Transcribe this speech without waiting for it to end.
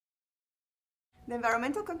The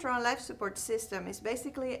environmental control and life support system is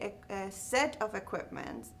basically a set of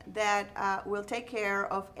equipment that will take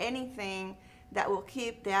care of anything that will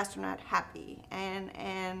keep the astronaut happy and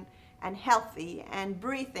healthy and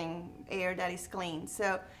breathing air that is clean.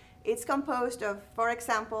 So it's composed of, for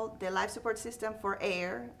example, the life support system for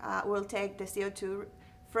air will take the CO2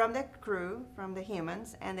 from the crew, from the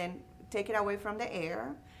humans, and then take it away from the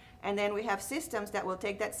air. And then we have systems that will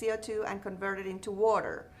take that CO2 and convert it into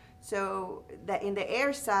water. So that in the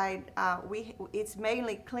air side, it's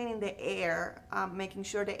mainly cleaning the air, making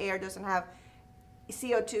sure the air doesn't have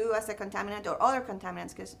CO2 as a contaminant or other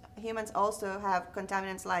contaminants, because humans also have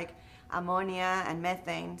contaminants like ammonia and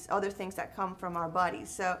methane, other things that come from our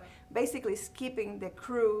bodies. So basically it's keeping the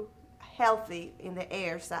crew healthy in the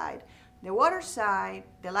air side. The water side,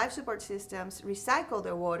 the life support systems recycle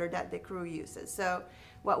the water that the crew uses. So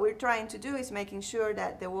what we're trying to do is making sure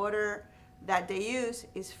that the water that they use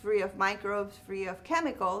is free of microbes, free of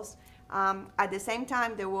chemicals. At the same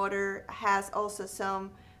time, the water has also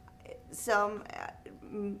some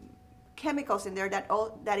chemicals in there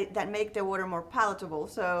that make the water more palatable.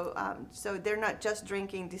 So they're not just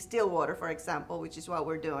drinking distilled water, for example, which is what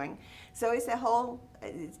we're doing. So it's a whole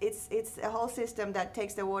system that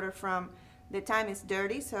takes the water from the time it's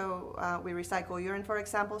dirty. So we recycle urine, for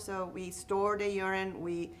example. So we store the urine,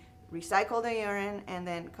 we recycle the urine, and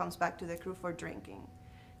then comes back to the crew for drinking.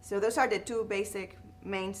 So those are the two basic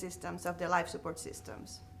main systems of the life support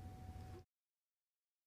systems.